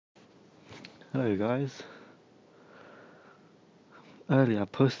Hello guys. Earlier I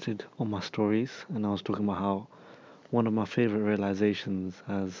posted on my stories and I was talking about how one of my favorite realizations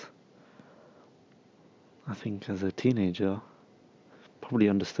as a teenager, probably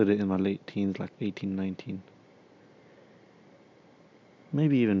understood it in my late teens, like 18, 19,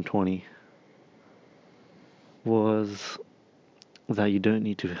 maybe even 20, was that you don't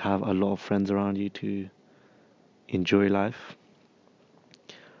need to have a lot of friends around you to enjoy life.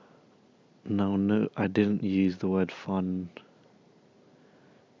 Now, no, I didn't use the word fun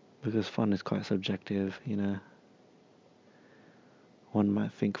because fun is quite subjective. One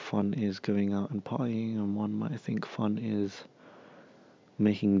might think fun is going out and partying, and one might think fun is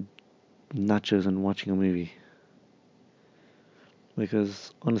making nachos and watching a movie.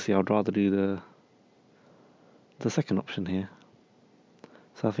 Because honestly, I'd rather do the second option here.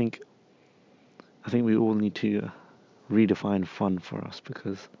 So I think we all need to redefine fun for us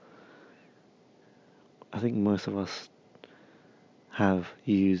because I think most of us have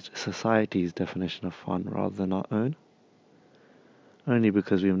used society's definition of fun rather than our own, only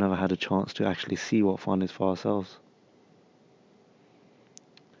because we've never had a chance to actually see what fun is for ourselves.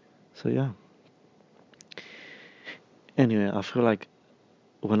 So yeah. Anyway, I feel like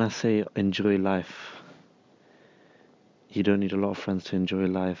when I say enjoy life, you don't need a lot of friends to enjoy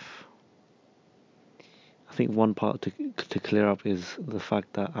life. I think one part to clear up is the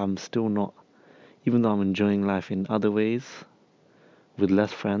fact that I'm still not, even though I'm enjoying life in other ways with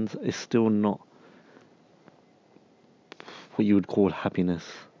less friends, it's still not what you would call happiness.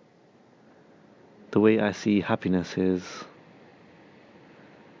 The way I see happiness is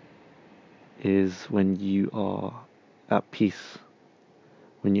when you are at peace,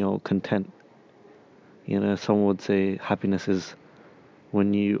 when you're content. Someone would say happiness is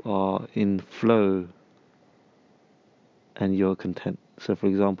when you are in flow and you're content. So, for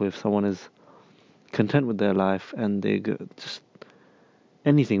example, if someone is content with their life and they go, just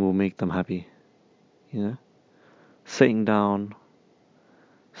anything will make them happy. You know, sitting down,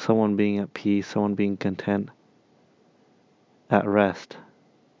 someone being at peace, someone being content, at rest.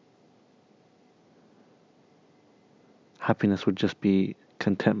 Happiness would just be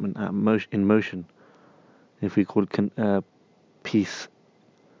contentment in motion. If we call peace,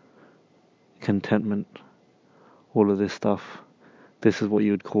 contentment, all of this stuff, this is what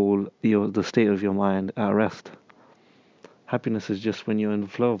you would call the state of your mind at rest. Happiness is just when you're in the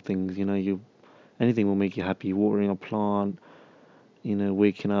flow of things. Anything will make you happy. Watering a plant,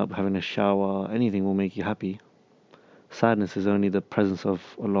 waking up, having a shower, anything will make you happy. Sadness is only the presence of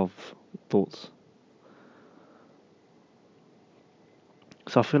a lot of thoughts.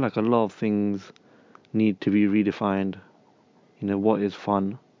 So I feel like a lot of things need to be redefined. What is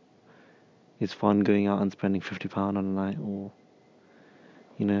fun? Is fun going out and spending £50 on a night, or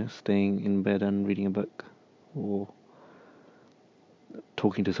staying in bed and reading a book, or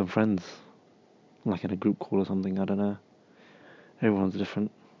talking to some friends, like in a group call or something? I don't know. Everyone's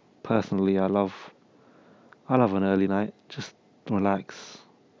different. Personally, I love an early night. Just relax,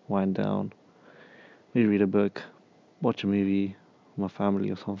 wind down, maybe read a book, watch a movie with my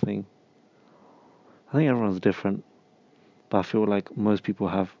family or something. I think everyone's different, but I feel like most people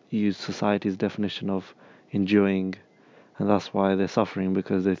have used society's definition of enjoying, and that's why they're suffering,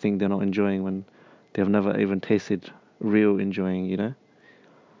 because they think they're not enjoying when they've never even tasted real enjoying.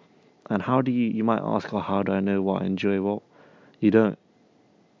 And how do you might ask, oh, how do I know what I enjoy? Well, you don't.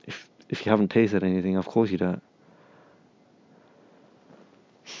 If you haven't tasted anything, of course you don't.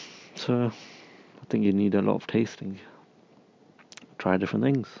 So I think you need a lot of tasting. Try different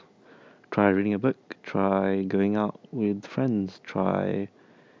things. Try reading a book. Try going out with friends. Try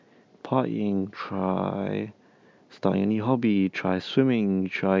partying. Try starting a new hobby. Try swimming.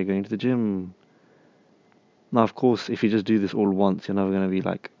 Try going to the gym. Now, of course, if you just do this all once, you're never going to be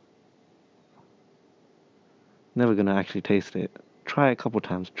never going to actually taste it. Try it a couple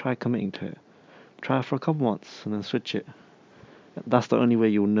times. Try committing to it. Try it for a couple months and then switch it. That's the only way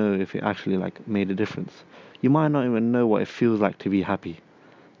you'll know if it actually made a difference. You might not even know what it feels like to be happy.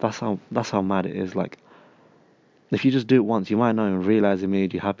 That's how mad it is. If you just do it once, you might not even realize it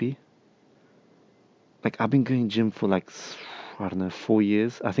made you happy. I've been going gym for I don't know, 4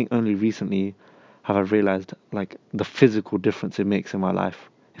 years. I think only recently have I realized the physical difference it makes in my life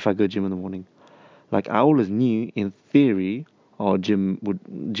if I go gym in the morning. I always knew in theory, oh, gym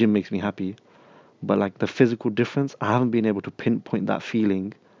makes me happy, but the physical difference, I haven't been able to pinpoint that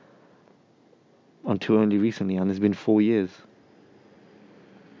feeling until only recently, and it's been 4 years.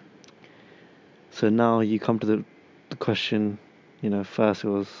 So now you come to the question, first it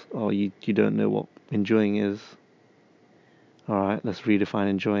was, oh, you don't know what enjoying is. Alright, let's redefine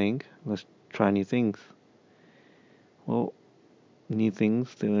enjoying. Let's try new things. Well, new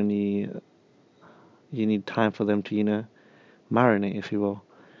things, they only, you need time for them to, marinate, if you will.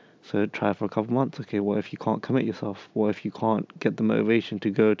 So try for a couple months. Okay, what if you can't commit yourself? What if you can't get the motivation to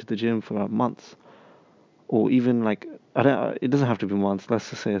go to the gym for months? Or even like, I don't, it doesn't have to be months. Let's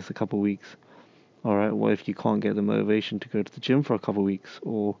just say it's a couple weeks. Alright, what if you can't get the motivation to go to the gym for a couple weeks?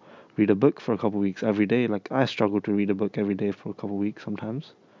 Or read a book for a couple weeks every day? Like, I struggle to read a book every day for a couple weeks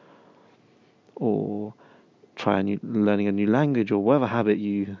sometimes. Or learning a new language, or whatever habit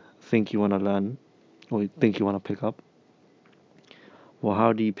you think you want to learn or you think you want to pick up. Well,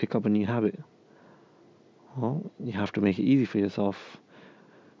 how do you pick up a new habit? Well, you have to make it easy for yourself.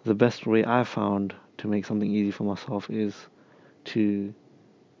 The best way I found to make something easy for myself is to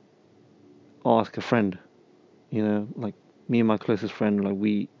ask a friend. Like me and my closest friend, like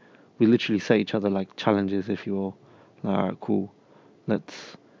we literally set each other like challenges, if you will. Like, alright, cool.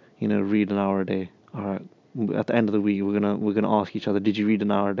 Let's, read an hour a day. Alright. At the end of the week, we're gonna ask each other, did you read an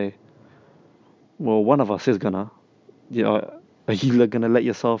hour a day? Well, one of us is gonna. Yeah, are you gonna let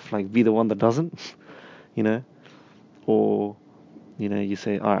yourself like be the one that doesn't? you know, or you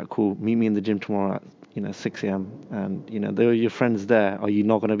say, all right, cool, meet me in the gym tomorrow at 6 a.m. and there are your friends there. Are you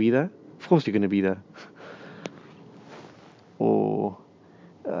not gonna be there? Of course you're gonna be there. Or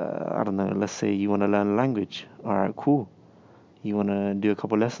I don't know. Let's say you want to learn a language. All right, cool. You want to do a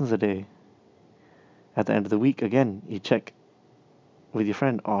couple lessons a day. At the end of the week, again, you check with your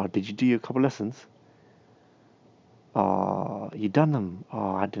friend. Oh, did you do your couple lessons? Oh, you done them.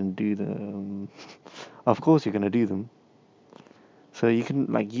 Oh, I didn't do them. Of course you're gonna do them. So you can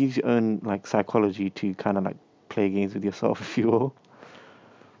like use your own like psychology to kind of like play games with yourself, if you will.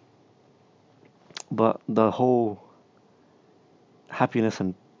 But the whole happiness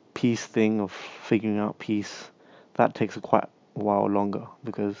and peace thing of figuring out peace, that takes a quite a while longer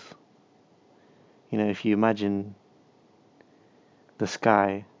because if you imagine the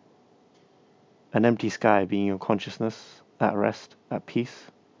sky, an empty sky being your consciousness at rest, at peace,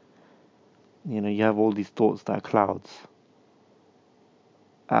 you have all these thoughts that are clouds.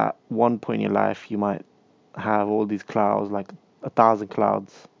 At one point in your life, you might have all these clouds, like 1,000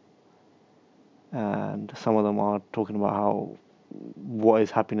 clouds, and some of them are talking about how what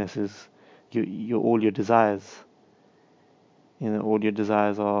is happiness is all your desires. All your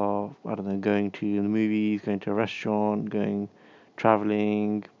desires are, I don't know, going to the movies, going to a restaurant,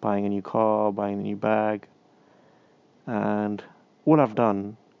 traveling, buying a new car, buying a new bag. And all I've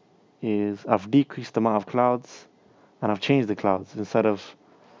done is I've decreased the amount of clouds and I've changed the clouds. Instead of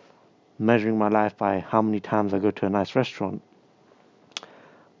measuring my life by how many times I go to a nice restaurant.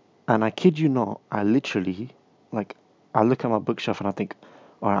 And I kid you not, I literally, like, I look at my bookshelf and I think,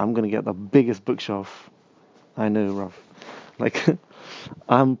 alright, I'm gonna get the biggest bookshelf I know, bruv. Like,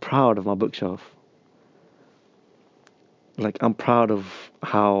 I'm proud of my bookshelf. Like, I'm proud of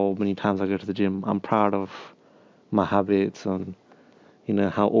how many times I go to the gym. I'm proud of my habits and,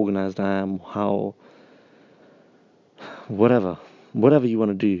 how organized I am, how, whatever you want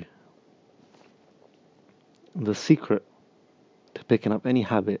to do. The secret to picking up any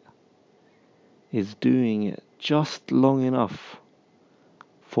habit is doing it just long enough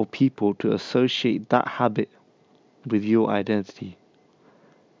for people to associate that habit with your identity.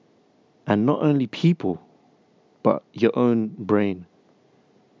 And not only people, but your own brain.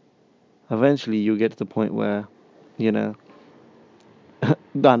 Eventually you'll get to the point where, you know,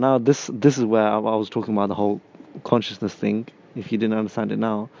 now this is where I was talking about the whole consciousness thing. If you didn't understand it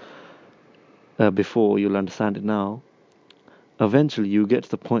now, before, you'll understand it now. Eventually you'll get to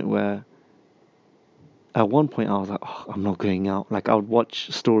the point where at one point I was like, oh, I'm not going out. Like I would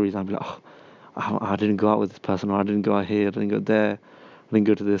watch stories and I'd be like, oh, I didn't go out with this person, or I didn't go out here, I didn't go there, I didn't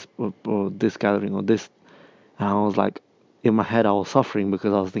go to this or this gathering or this. And I was like, in my head I was suffering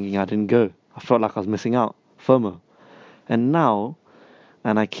because I was thinking I didn't go. I felt like I was missing out. FOMO. And now,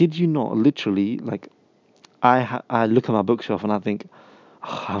 and I kid you not, literally, like I look at my bookshelf and I think,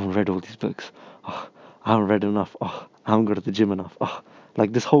 oh, I haven't read all these books. Oh, I haven't read enough. Oh, I haven't gone to the gym enough. Oh,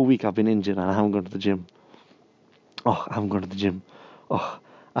 like this whole week I've been injured and I haven't gone to the gym. Oh, I haven't gone to the gym. Oh,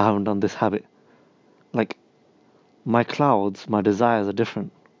 I haven't done this habit. Like, my clouds, my desires are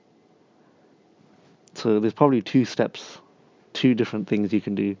different. So there's probably two steps, two different things you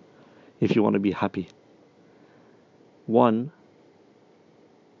can do if you want to be happy. One,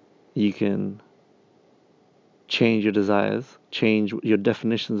 you can change your desires, change your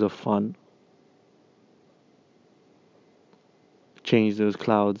definitions of fun, change those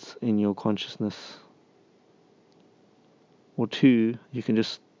clouds in your consciousness. Or two, you can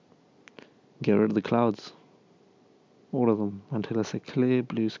just get rid of the clouds. all of them, until it's a clear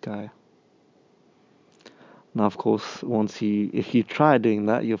blue sky. Now, of course, if you try doing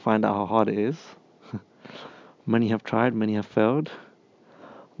that, you'll find out how hard it is. Many have tried, many have failed,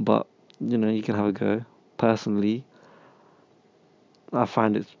 but you can have a go. Personally, I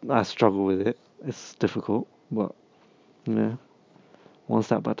struggle with it. It's difficult, but you know, one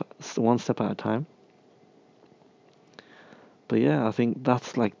step at a time. But yeah, I think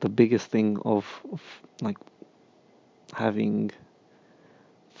that's like the biggest thing of like having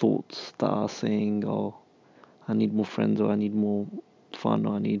thoughts that are saying, "Oh, I need more friends," or "I need more fun,"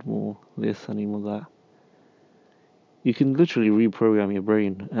 or "I need more this, I need more that." You can literally reprogram your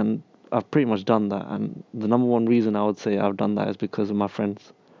brain, and I've pretty much done that. And the number one reason I would say I've done that is because of my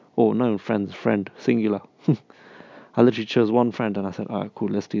friends. Or no, friend, singular. I literally chose one friend and I said, alright, cool,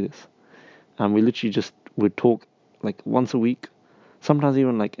 let's do this. And we literally just would talk like once a week, sometimes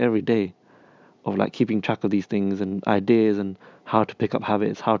even like every day, of like keeping track of these things and ideas and how to pick up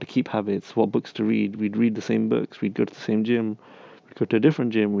habits, how to keep habits, what books to read. We'd read the same books, we'd go to the same gym, we'd go to a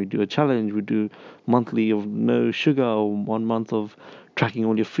different gym, we'd do a challenge, we'd do monthly of no sugar, or 1 month of tracking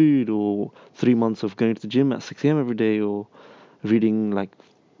all your food, or 3 months of going to the gym at 6 a.m. every day, or reading like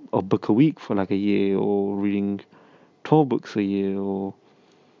a book a week for like a year, or reading 12 books a year, or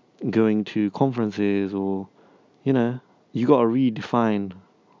going to conferences, or you know, you got to redefine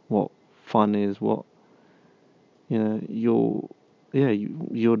what fun is, what your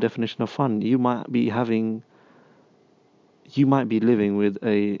definition of fun. You might be living with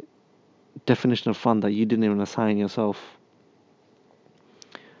a definition of fun that you didn't even assign yourself.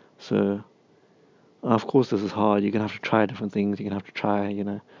 So of course this is hard. You're gonna have to try different things. You're gonna have to try,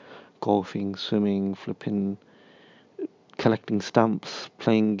 golfing, swimming, flipping, collecting stamps,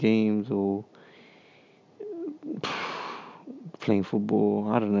 playing games, or playing football.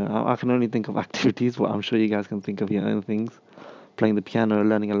 I don't know. I can only think of activities, but I'm sure you guys can think of your own things. Playing the piano,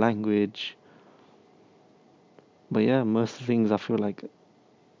 learning a language. But yeah, most of the things I feel like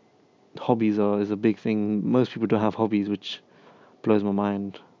hobbies is a big thing. Most people don't have hobbies, which blows my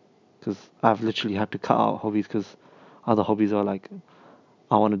mind, because I've literally had to cut out hobbies because other hobbies are like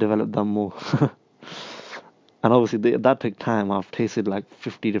I want to develop them more. And obviously that took time. I've tasted like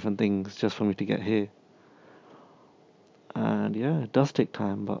 50 different things just for me to get here. And yeah, it does take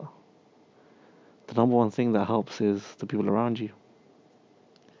time, but the number one thing that helps is the people around you.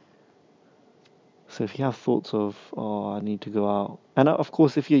 So if you have thoughts of, oh, I need to go out, and of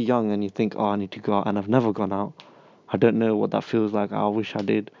course, if you're young and you think, oh, I need to go out, and I've never gone out, I don't know what that feels like. I wish I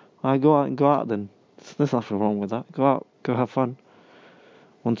did. I go out and go out then. There's nothing wrong with that. Go out, go have fun.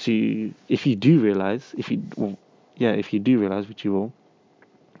 If you do realize, if you do realize, which you will,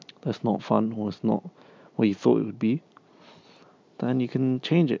 that's not fun or it's not what you thought it would be, then you can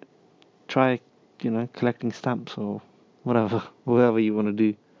change it. Try, collecting stamps or whatever, whatever you want to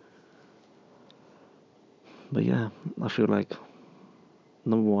do. But yeah, I feel like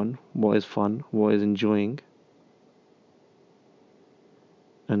number one, what is fun, what is enjoying,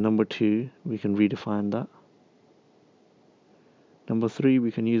 and number two, we can redefine that. Number three,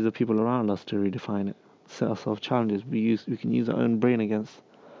 we can use the people around us to redefine it. Set ourselves challenges. We can use our own brain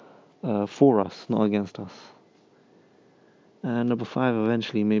for us, not against us. And number five,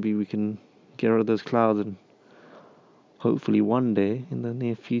 eventually maybe we can get rid of those clouds and hopefully one day in the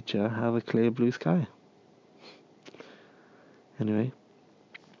near future have a clear blue sky. Anyway,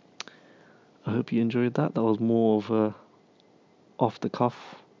 I hope you enjoyed that. That was more of a off the cuff,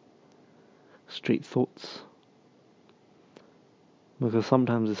 straight thoughts. Because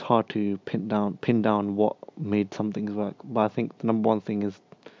sometimes it's hard to pin down what made some things work. But I think the number one thing is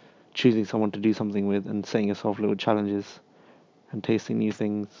choosing someone to do something with and setting yourself little challenges and tasting new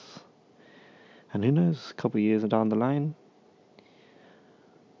things. And who knows, a couple of years down the line.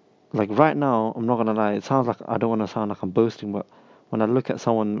 Like right now, I'm not gonna lie, it sounds like I don't wanna sound like I'm boasting, but when I look at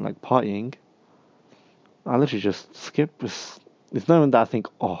someone like partying, I literally just skip. It's not even that I think,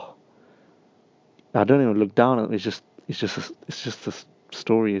 oh, I don't even look down at it. It's just a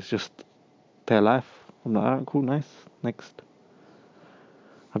story. It's just their life. I'm like, alright, cool, nice, next.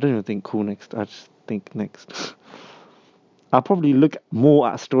 I don't even think cool next. I just think next. I'll probably look more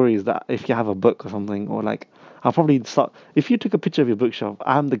at stories that if you have a book or something, or like I'll probably start. If you took a picture of your bookshelf,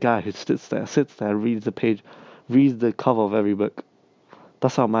 I'm the guy who sits there, reads the page, reads the cover of every book.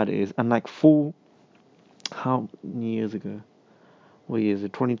 That's how mad it is. And like how many years ago? What year is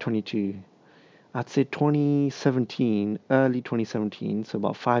it? 2022. I'd say 2017, early 2017, so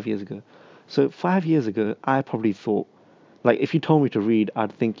about 5 years ago. So 5 years ago, I probably thought, like, if you told me to read,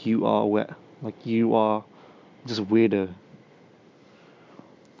 I'd think you are wet, like you are just weirdo.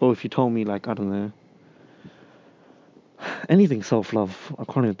 Or if you told me, like, I don't know, anything self-love. I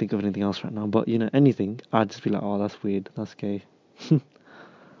can't even think of anything else right now. But anything, I'd just be like, oh, that's weird. That's gay.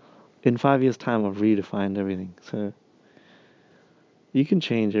 In 5 years' time, I've redefined everything. So you can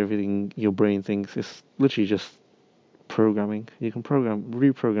change everything your brain thinks. It's literally just programming. You can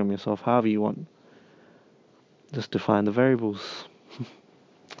reprogram yourself however you want. Just define the variables.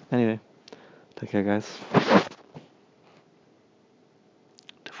 Anyway, take care, guys.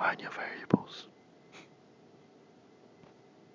 Define your variables.